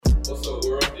What's up,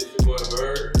 world? It's your boy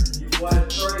Bird. Your boy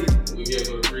Trey. We here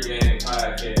for the Pregame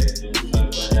Podcast, and we trying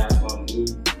to bring out something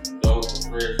new, dope,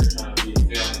 fresh, trying to be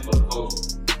a family for the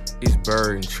culture. It's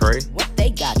Bird and Trey. What they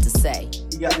got to say?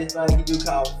 You got this thing you do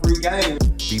called free game.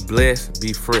 Be blessed,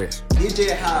 be fresh. It's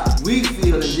just how we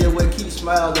feel and just what keeps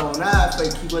smiles on our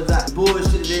face, keep us out the bullshit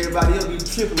that everybody else be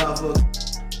tripping off of.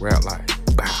 Rap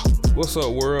like, bow. What's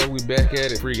up, world? We back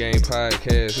at it. Pregame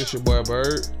Podcast. It's your boy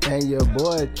Bird. And your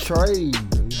boy Trey.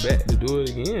 We back to do it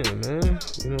again, man.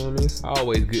 You know what I mean? It's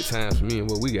always good times for me and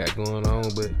what we got going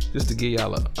on, but just to give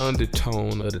y'all an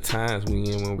undertone of the times we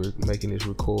in when we're making this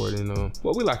recording.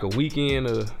 What we like a weekend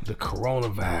of the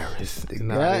coronavirus.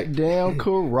 Goddamn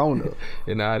corona.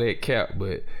 And all that cap,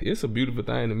 but it's a beautiful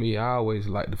thing to me. I always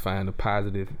like to find the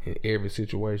positive in every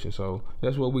situation, so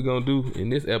that's what we're gonna do in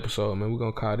this episode, man. We're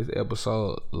gonna call this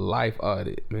episode Life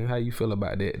Audit. Man, how you feel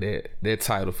about that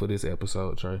title for this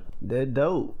episode, Trey? That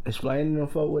dope. Explaining to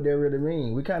folks what that really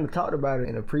mean. We kind of talked about it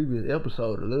in a previous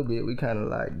episode a little bit. We kind of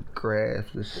like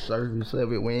grasped the surface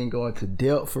of it. We ain't going to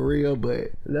depth for real,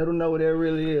 but let them know what that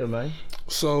really is, man.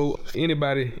 So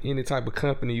anybody, any type of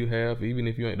company you have, even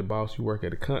if you ain't the boss, you work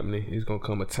at a company, it's gonna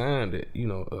come a time that, you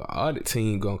know, an audit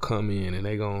team gonna come in and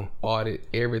they gonna audit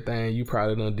everything you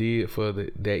probably done did for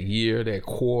that year, that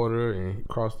quarter, and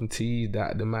cross them T's,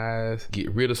 dot them I's,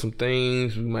 get rid of some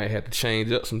things. We might have to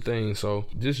change up some things. So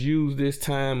just use this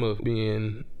time of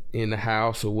being in the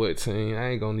house or what team. I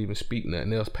ain't gonna even speak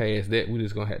nothing else past that. We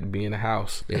just gonna have to be in the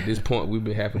house. At this point, we've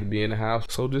been having to be in the house.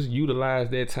 So just utilize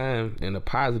that time in a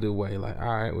positive way. Like,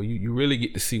 all right, well, you really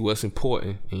get to see what's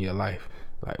important in your life.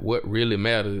 Like what really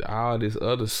matters. All this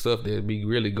other stuff that be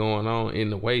really going on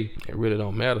in the way, it really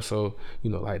don't matter. So,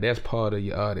 you know, like that's part of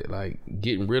your audit. Like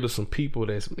getting rid of some people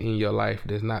that's in your life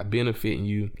that's not benefiting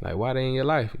you. Like why they in your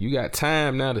life? You got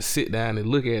time now to sit down and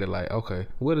look at it like, okay,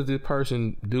 what does this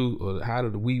person do, or how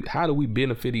do we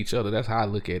benefit each other? That's how I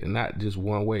look at it. Not just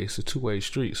one way. It's a two-way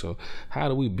street. So how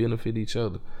do we benefit each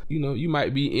other? You know, you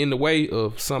might be in the way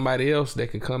of somebody else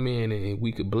that can come in and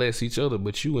we could bless each other,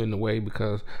 but you in the way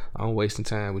because I'm wasting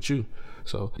time with you.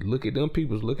 So look at them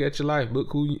people, look at your life,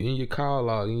 look who you, in your call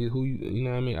log, who you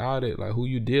know what I mean, all that, like who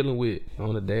you dealing with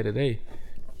on a day to day.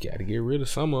 Got to get rid of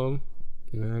some of them.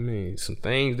 You know what I mean? Some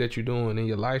things that you're doing in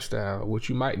your lifestyle, what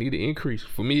you might need to increase.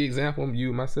 For me, example, I'm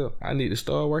you myself. I need to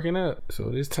start working out. So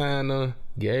this time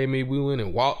gave me, we went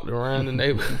and walked around the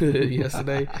neighborhood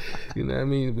yesterday. You know what I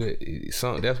mean?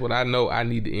 But that's what I know I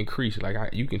need to increase. Like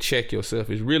you can check yourself.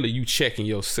 It's really you checking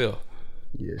yourself.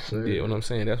 Yes, sir. You know what I'm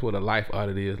saying? That's what a life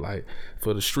audit is, like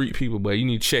for the street people. But you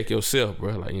need to check yourself,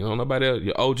 bro. Like, you know, nobody else,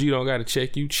 your OG don't got to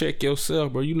check you. Check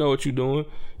yourself, bro. You know what you doing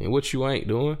and what you ain't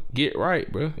doing. Get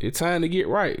right, bro. It's time to get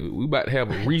right. We about to have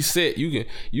a reset. You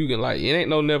can like, it ain't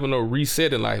never no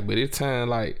reset in life, but it's time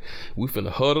like we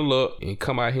finna huddle up and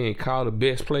come out here and call the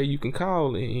best play you can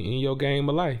call in your game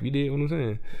of life. You did what I'm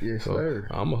saying? Yes, so sir.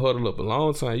 I'm gonna huddle up a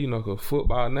long time, you know, cause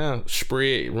football now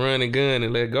spread, run and gun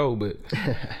and let go, but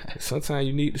sometimes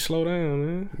you need to slow down,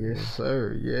 man. Yes,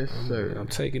 sir. Yes, sir. I'm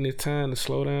taking this time to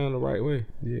slow down the right way.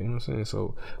 You know what I'm saying?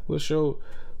 So what's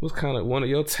kind of one of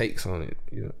your takes on it?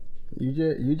 You know?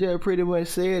 You just pretty much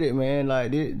said it, man.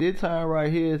 Like this time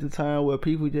right here is the time where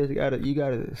people just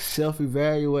gotta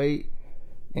self-evaluate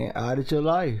and audit your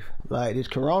life. Like this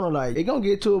corona, like it gonna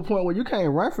get to a point where you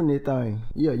can't run from this thing.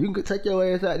 Yeah, you can take your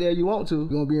ass out there if you want to. You're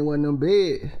gonna be in one of them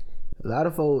beds. A lot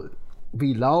of folks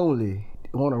be lonely,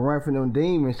 want to run from them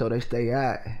demons, so they stay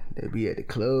out. They be at the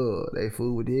club, they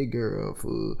fool with their girl,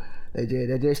 fool. They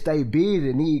just stay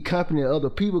busy, need company of other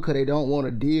people because they don't want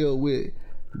to deal with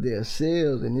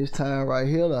themselves. And this time right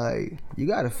here, like you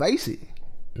gotta face it.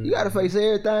 You gotta face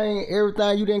everything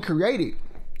you done created.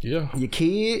 Yeah. Your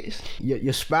kids,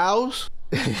 your spouse.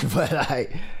 But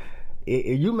like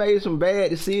if you made some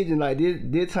bad decisions, like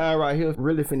this time right here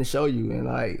really finna show you. And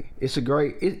like it's a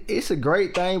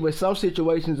great thing, but some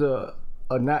situations are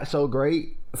not so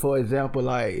great. For example,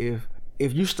 like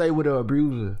if you stay with an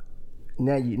abuser,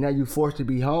 now you forced to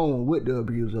be home with the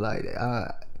abuser. Like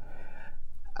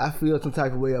I feel some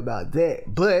type of way about that.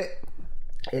 But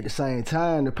at the same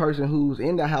time, the person who's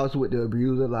in the house with the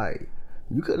abuser, like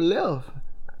you could have left.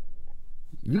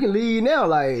 You can leave now,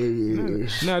 like.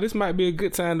 Now this might be a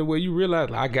good time to where you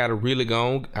realize, like, I gotta really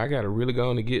go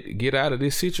on to get out of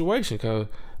this situation, cause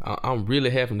I'm really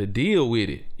having to deal with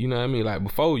it. You know what I mean? Like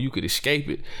before you could escape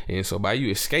it, and so by you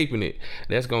escaping it,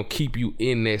 that's gonna keep you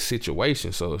in that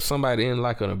situation. So if somebody in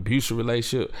like an abusive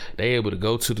relationship, they able to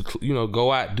go to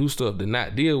go out, do stuff to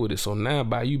not deal with it. So now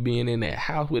by you being in that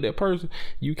house with that person,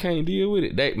 you can't deal with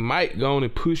it. They might go on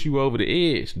and push you over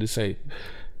the edge to say,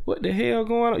 what the hell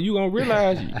going on? You gonna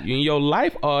realize in your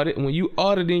life audit, when you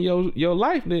audit in your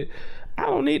life, that I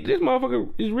don't need, this motherfucker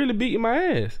is really beating my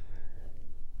ass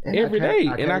every day,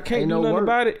 and I can't do nothing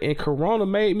about it. And Corona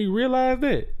made me realize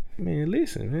that. Man,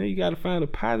 listen, man, you gotta find a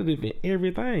positive in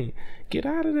everything. Get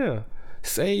out of there.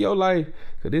 Save your life,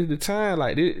 cause this is the time.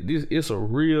 Like this, it's a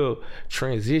real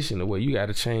transition to where you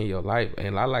gotta change your life.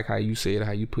 And I like how you said,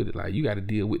 how you put it. Like, you gotta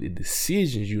deal with the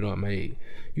decisions you done made.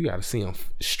 You gotta see them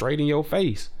straight in your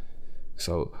face.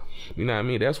 So, you know what I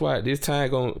mean? That's why this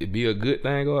time gonna be a good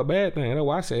thing or a bad thing. That's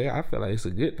why I say I feel like it's a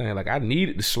good thing. Like, I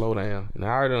needed to slow down. And I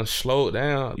already done slowed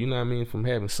down, you know what I mean, from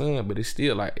having son. But it's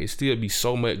still like, it still be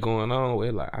so much going on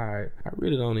where like, all right, I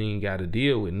really don't even gotta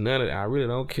deal with none of that. I really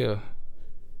don't care.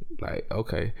 Like,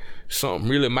 okay, something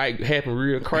really might happen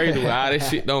real crazy where all that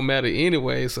shit don't matter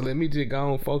anyway. So let me just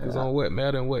go and focus on what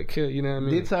matter and what kill, you know what I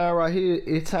mean? This time right here,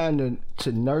 it's time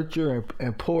to nurture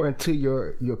and pour into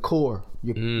your core.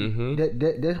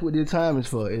 That's what this time is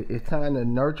for. It's time to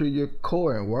nurture your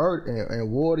core and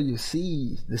water your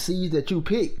seeds, the seeds that you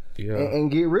pick. Yeah. And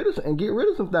get rid of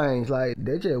some things. Like,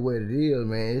 that's just what it is,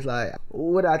 man. It's like,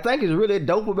 what I think is really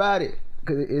dope about it,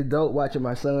 cause it's dope watching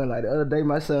my son. Like, the other day,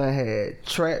 my son had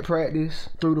track practice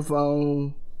through the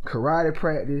phone, karate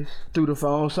practice through the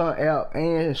phone, some app,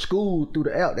 and school through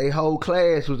the app. They whole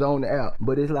class was on the app.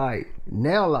 But it's like,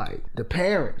 now, like, the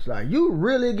parents, like, you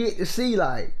really get to see,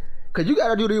 like, cause you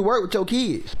gotta do the work with your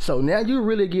kids. So now you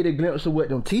really get a glimpse of what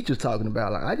them teachers talking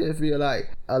about. Like, I just feel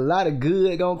like a lot of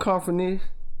good gonna come from this.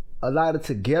 A lot of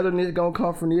togetherness gonna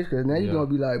come from this. Cause now you're gonna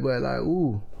be like, but like,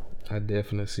 ooh. I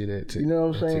definitely see that too. You know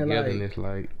what I'm saying? Togetherness,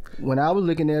 like when I was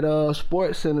looking at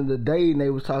Sports Center today, and they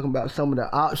was talking about some of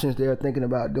the options they're thinking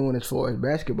about doing as far as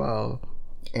basketball,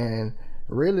 and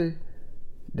really,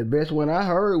 the best one I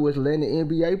heard was letting the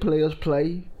NBA players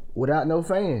play without no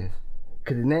fans.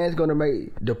 Cause now it's gonna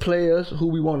make the players who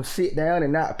we want to sit down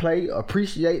and not play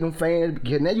appreciate them fans.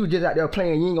 Because now you just out there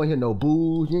playing, you ain't gonna hear no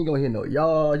boos, you ain't gonna hear no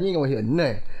yards, you ain't gonna hear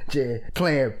nothing. Just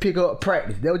playing pick up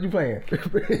practice. That's what you playing.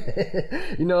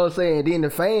 You know what I'm saying? Then the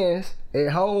fans at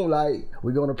home, like,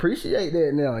 we're gonna appreciate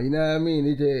that now. You know what I mean?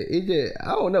 It just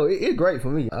I don't know. It's great for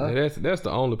me. That's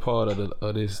the only part of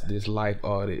this life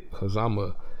audit. Cause I'm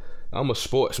a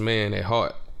sportsman at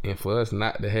heart, and for us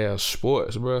not to have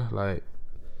sports, bro, like,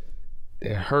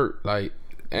 that hurt. Like,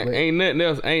 ain't nothing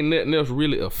else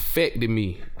really affected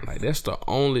me. Like, that's the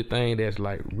only thing that's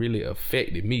like really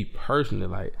affected me personally.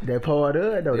 Like, that part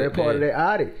of it though. That part of that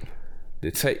audit.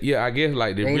 I guess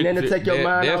like the ain't nothing to take your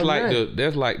mind that's off like that.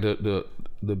 That's like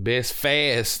the best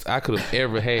fast I could have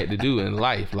ever had to do in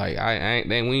life. Like,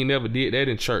 we ain't never did that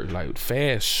in church. Like,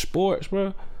 fast sports,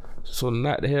 bro. So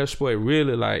not to have sport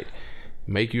really like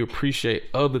make you appreciate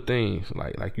other things.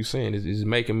 Like you saying, it's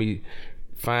making me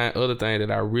find other things that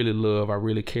I really love, I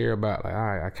really care about. Like, all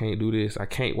right, I can't do this, I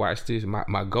can't watch this.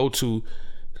 My go-to,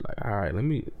 like, all right, let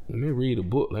me read a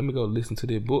book, let me go listen to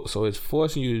this book. So it's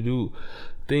forcing you to do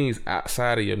things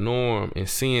outside of your norm and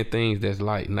seeing things that's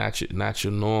like not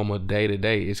your normal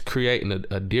day-to-day. It's creating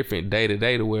a different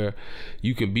day-to-day to where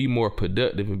you can be more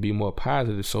productive and be more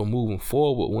positive. So moving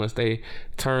forward, once they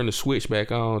turn the switch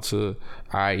back on to,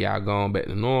 all right, y'all going back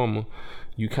to normal,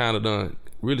 you kind of done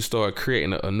really start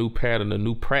creating a new pattern, a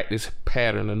new practice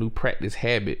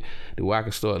habit that where I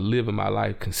can start living my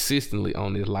life consistently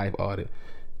on this life audit.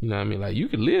 You know what I mean? Like, you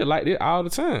can live like this all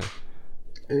the time.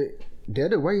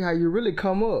 That's the way how you really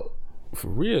come up. For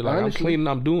real. Like, honestly,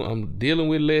 I'm dealing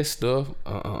with less stuff.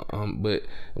 But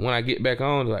when I get back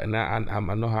on, like, now I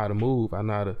know how to move. I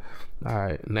know how to, all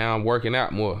right, now I'm working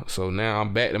out more. So now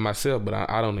I'm back to myself, but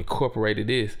I done incorporated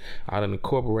this. I done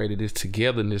incorporated this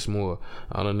togetherness more.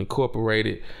 I done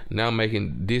incorporated, now I'm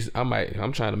making this, I'm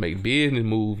trying to make business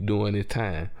moves during this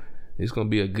time. It's gonna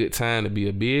be a good time to be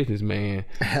a businessman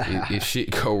if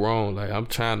shit go wrong. Like,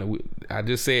 I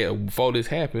just said before this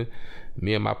happened,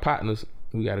 me and my partners,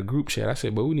 we got a group chat. I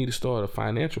said, but we need to start a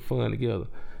financial fund together.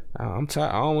 I'm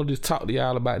tired. I don't want to just talk to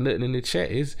y'all about nothing in the chat.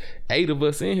 It's 8 of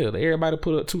us in here. Everybody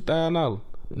put up $2,000.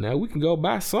 Now we can go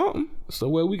buy something. So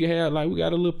where we can have, like, we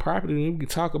got a little property and we can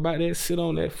talk about that, sit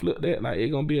on that, flip that. Like,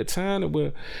 it's gonna be a time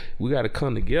where we gotta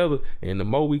come together, and the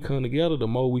more we come together, the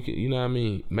more we can, you know what I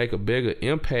mean, make a bigger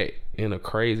impact in a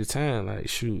crazy time. Like,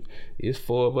 shoot, it's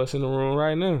 4 of us in the room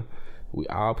right now. We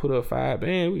all put up 5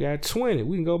 bands. We got 20.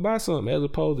 We can go buy something, as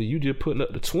opposed to you just putting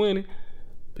up the 20.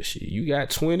 But shit, you got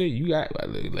 20. You got,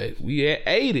 like, we at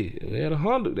 80. We at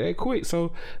 100 that quick.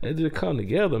 So let's just come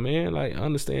together, man. Like,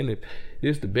 understand that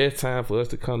this is the best time for us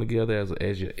to come together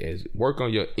as work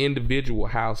on your individual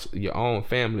house, your own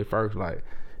family first. Like,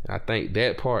 I think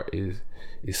that part is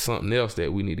something else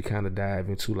that we need to kind of dive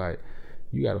into. Like,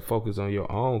 you gotta focus on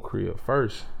your own career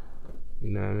first.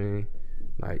 You know what I mean?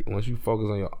 Like once you focus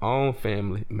on your own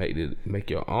family, make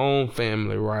your own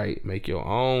family right, make your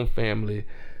own family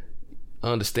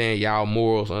understand y'all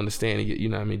morals, understanding, you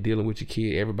know what I mean, dealing with your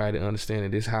kid, everybody understanding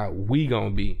this how we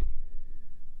gonna be.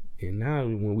 And now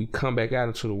when we come back out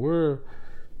into the world,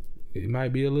 it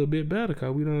might be a little bit better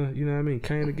because we done, you know what I mean,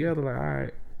 came together like, all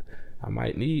right, I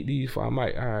might need these for, all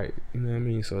right, you know what I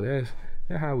mean? So that's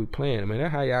how we playing, man.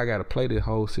 That's how y'all gotta play this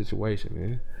whole situation,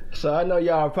 man. So I know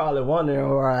y'all probably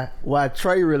wondering why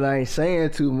Trey really ain't saying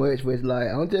too much, but like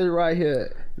I'm just right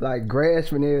here like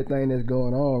grasping everything that's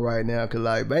going on right now, cause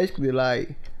like basically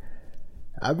like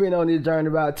I've been on this journey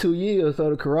about 2 years,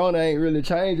 so the corona ain't really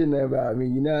changing that about me,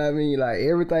 you know what I mean? Like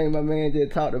everything my man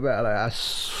just talked about, like I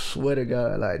swear to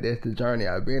God, like that's the journey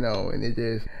I've been on, and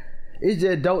it's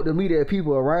just dope to me that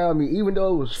people around me, even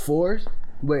though it was forced,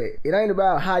 but it ain't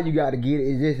about how you gotta get it,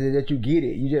 it's just that you get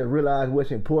it. You just realize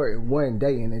what's important one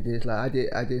day, and it's just like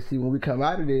I just see when we come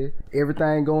out of this,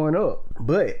 everything going up.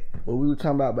 But what we were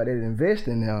talking about that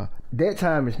investing now, that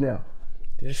time is now.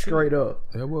 That's straight up.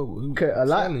 That's what we a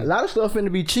lot of stuff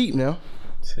finna be cheap now.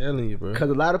 Telling you, bro. Cause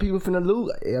a lot of people finna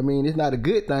lose. I mean, it's not a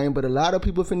good thing, but a lot of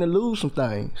people finna lose some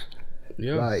things.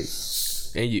 Yeah. Like,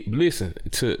 and you listen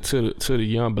to the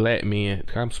young black men.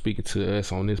 I'm speaking to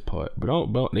us on this part,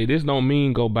 but this don't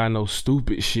mean go buy no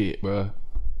stupid shit, bro.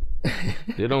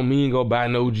 They don't mean go buy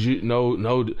no,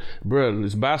 bro.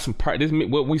 Let's buy some.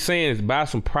 What we saying is buy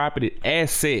some property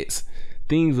assets.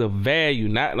 Things of value,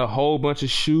 not a whole bunch of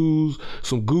shoes,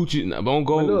 some Gucci. Don't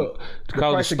go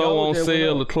because the store on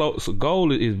sale. The clothes. So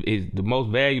gold is the most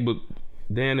valuable.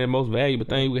 The most valuable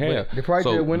thing we have. The price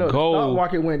that went up. Gold, the stock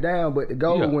market went down, but the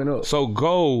gold went up. So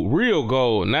gold, real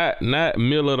gold, not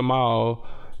middle of the mall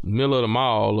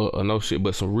or no shit,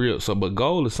 but some real. So, but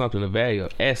gold is something of value,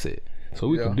 asset. So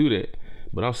we can do that.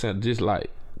 But I'm saying just like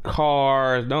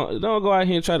cars, don't go out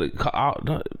here and try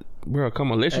to. Bro,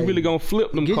 come on. Unless you really gonna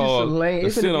flip them cars.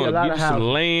 It's gonna be a lot of houses. Some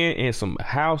land and some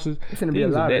houses. It's gonna be a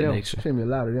lot of them. It's gonna be a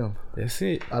lot of them. That's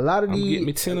it. A lot of these. Get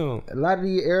me 10 on. A lot of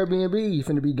these Airbnbs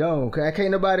finna be gone. Cause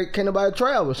can't nobody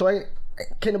travel. So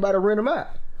can't nobody rent them out.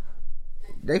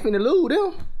 They finna lose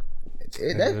them.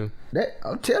 That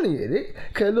I'm telling you.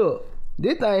 Cause look,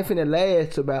 this thing finna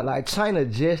last about like China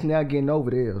just now getting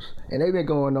over theirs, and they been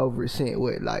going over it since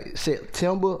what, like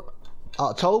September,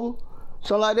 October,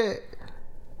 something like that.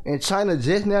 And China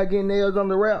just now getting nails on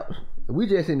the routes. We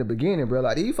just in the beginning, bro.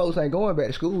 Like, these folks ain't going back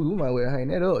to school. We might well hang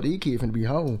that up. These kids finna be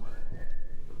home.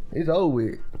 It's over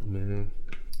with. Man.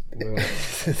 Well,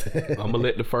 I'm gonna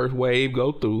let the first wave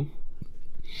go through.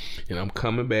 And I'm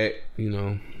coming back,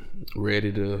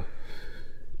 ready to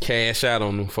cash out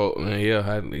on them folk, man.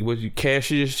 Yeah, would you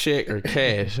cashier's check or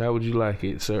cash? How would you like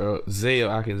it, sir? Zelle,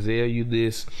 I can Zelle you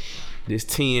this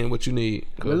 10, what you need.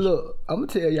 But look, I'm gonna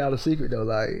tell y'all the secret though,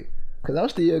 like, cause I'm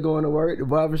still going to work, the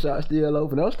barbershop still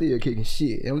open, I'm still kicking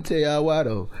shit. I'm gonna tell y'all why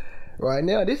though. Right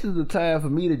now, this is the time for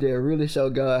me to just really show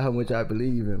God how much I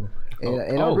believe in him.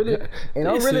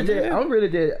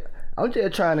 I'm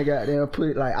just trying to goddamn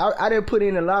put, like, I didn't put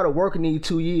in a lot of work in these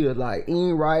 2 years, like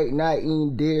eating right, not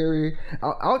eating dairy.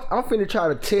 I'm finna try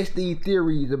to test these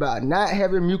theories about not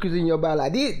having mucus in your body.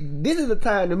 Like, this is the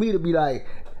time to me to be like,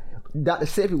 Dr.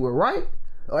 Seppi was right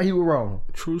or he was wrong.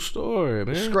 True story,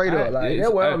 man. Straight up, like,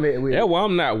 that's where I'm at with it. That's why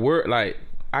I'm not worried. Like,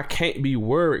 I can't be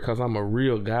worried because I'm a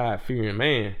real God-fearing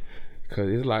man. Cause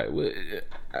it's like,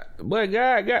 but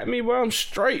God got me, bro. I'm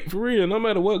straight for real. No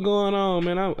matter what going on,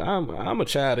 man. I'm a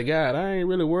child of God. I ain't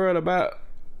really worried about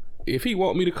if He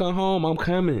want me to come home. I'm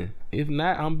coming. If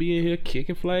not, I'm being here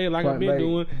kicking flag like I've been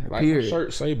doing. Like my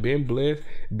shirt say, been blessed,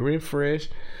 been fresh,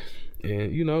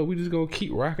 and we just gonna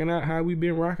keep rocking out how we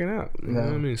been rocking out. You know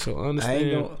what I mean? So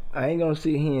understand. I ain't gonna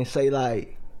sit here and say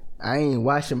like I ain't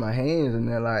washing my hands and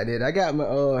nothing like that. I got my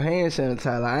hand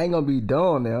sanitizer. I ain't gonna be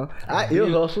done now. I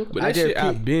ill hustle. But that shit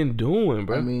I've been doing,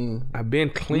 bro. I mean, I've been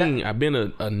clean. I've been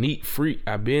a neat freak.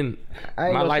 I ain't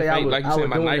my life ain't like you said.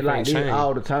 My life ain't changed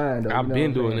all the time. Though, I've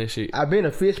been doing that shit. I've been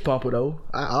a fist pumper though.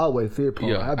 I always fist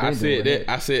pump. Yeah, I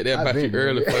said that about you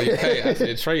earlier for you. Hey, I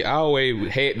said Trey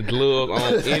always had the glove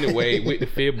on anyway with the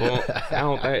fist bump. I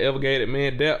don't think I ever gave that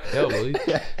man that ever.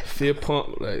 Fist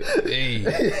pump like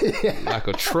like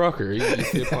a trucker. He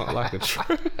fist pump like a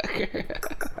trucker.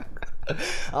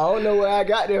 I don't know where I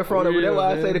got there from, but that's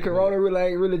why I say the corona really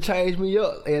ain't really changed me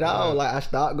up at all. Like, I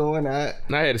stopped going out.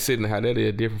 Now I had to sit in the house. That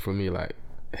is different for me, like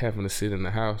having to sit in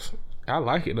the house. I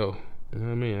like it though. You know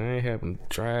what I mean? I ain't having to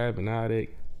drive and all that,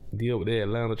 deal with that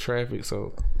Atlanta traffic.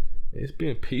 So it's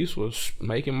been peaceful,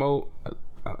 making more.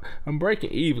 I'm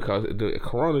breaking even because the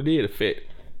corona did affect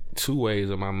two ways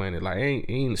of my money. Like, it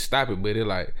ain't stop it, but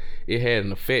it had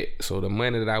an effect. So the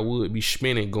money that I would be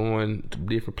spending going to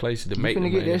different places to make the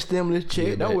money. You finna get that stimulus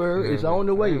check. Don't worry, it's on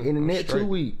the way. In the next 2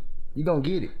 weeks, you gonna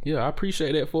get it. Yeah, I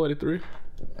appreciate that 43.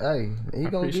 Hey, he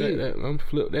gonna get it. I'm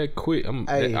flip that quick.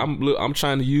 I'm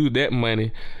trying to use that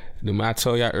money. I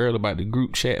told y'all earlier about the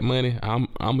group chat money. I'm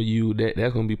gonna use that.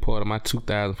 That's gonna be part of my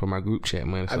 $2,000 for my group chat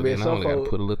money. So then I only gotta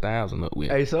put a little $1,000 up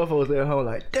with. Hey, some folks at home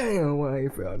like, damn, why I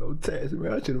ain't filed no taxes,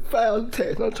 man? I should have filed some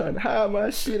taxes. I'm trying to hide my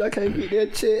shit. I can't get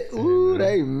that check. Ooh,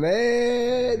 they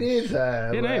mad this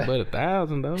time. It ain't but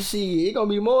 $1,000 though. Shit, it gonna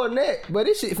be more than that. But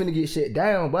this shit finna get shut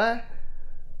down, boy.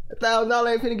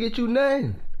 $1,000 ain't finna get you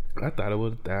nothing. I thought it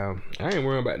was $1,000. I ain't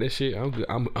worrying about that shit. I'm good.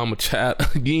 I'm a child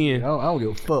again. I don't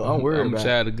give a fuck. I'm worried about it. I'm a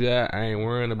child of God. I ain't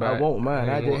worrying about it. I won't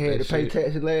mind. I just had to pay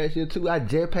taxes last year too. I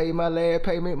just paid my last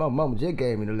payment. My mama just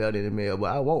gave me the letter in the mail,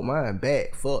 but I won't mind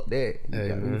back. Fuck that. You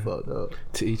got me fucked up.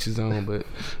 To each his own, but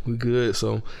we good.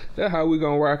 So that's how we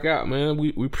gonna work out, man.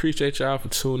 We appreciate y'all for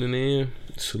tuning in.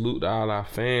 Salute to all our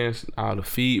fans, all the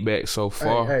feedback so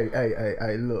far.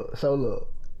 Hey, look.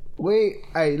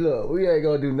 We ain't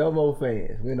gonna do no more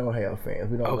fans. We don't have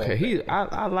fans. We don't. Okay,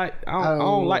 I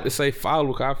don't like to say follow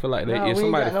because I feel like that if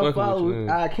somebody fucking with you,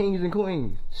 our kings and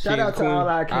queens. Shout out to all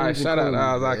our kings and queens. Shout out to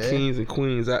all our kings and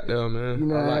queens out there, man. You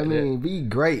know what I mean? Be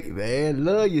great, man.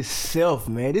 Love yourself,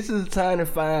 man. This is the time to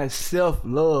find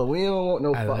self-love. We don't want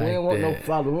no follow. We don't want no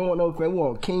follow. We don't want no fans. We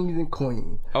want kings and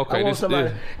queens. Okay, this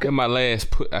my last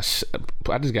put. I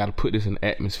just got to put this in the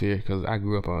atmosphere because I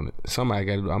grew up on it. Somebody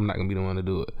got to do it. I'm not gonna be the one to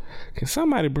do it. Can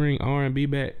somebody bring R&B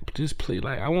back? Just please,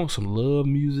 like I want some love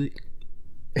music.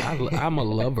 I'm a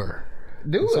lover.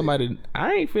 Somebody,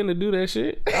 I ain't finna do that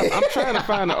shit. I'm trying to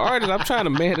find an artist. I'm trying to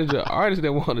manage an artist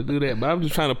that want to do that, but I'm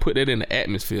just trying to put that in the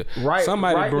atmosphere.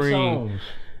 Somebody bring.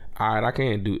 All right, I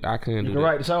can't do that.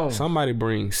 Write the song. Somebody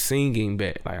bring singing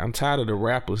back. Like I'm tired of the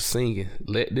rappers singing.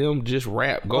 Let them just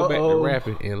rap. Go back to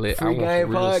rapping and let. Free Game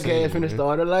Podcast finna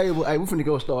start a label. Hey, we finna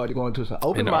go start going to some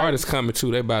open mics. And the artists coming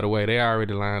too. They by the way, they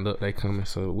already lined up. They coming,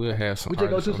 so we'll have some. We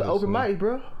just go to some open mics,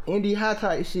 bro. Indie high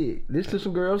type shit. Listen to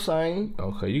some girls sing.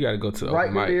 Okay, you got to go to the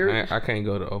open mic. I can't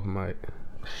go to open mic.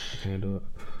 I can't do it.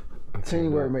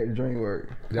 Teamwork make the dream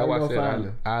work. That's why I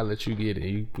said I'll let you get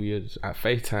it. I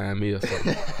FaceTime me or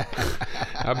something.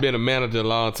 I've been a manager a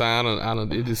long time. I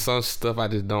don't. It's just some stuff I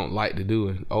just don't like to do.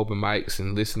 And open mics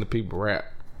and listen to people rap.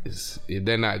 If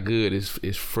they're not good, it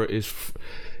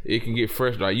can get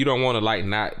frustrating. Like, you don't want to like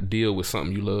not deal with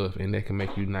something you love, and that can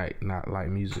make you not like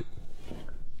music.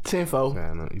 Tenfold.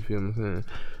 You feel what I'm saying?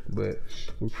 But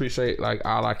we appreciate like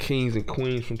all our kings and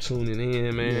queens from tuning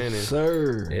in, man. Yes,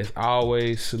 sir. And as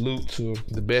always, salute to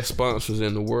the best sponsors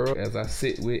in the world as I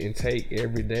sit with and take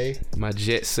every day. My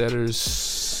Jet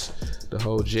Setters, the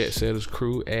whole Jet Setters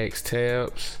crew, Axe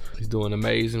Tabs. He's doing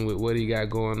amazing with what he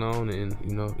got going on and,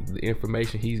 you know, the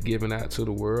information he's giving out to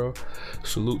the world.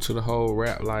 Salute to the whole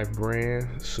Rap Life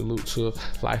brand. Salute to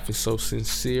Life is So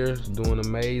Sincere, doing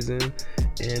amazing.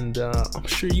 And I'm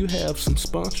sure you have some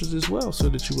sponsors as well so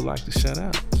that you would like to shout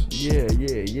out. Yeah.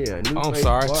 I'm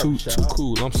sorry, too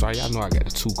cool. I'm sorry, y'all know I got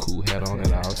the Too Cool hat on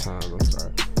at all times. I'm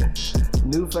sorry.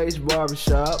 New Face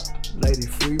Barbershop, Lady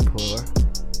Freeport,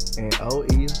 and OE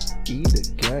the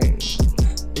game.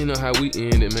 You know how we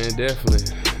end it, man.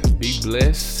 Definitely be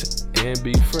blessed and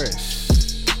be fresh.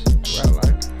 Right,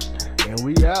 like. And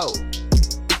we out.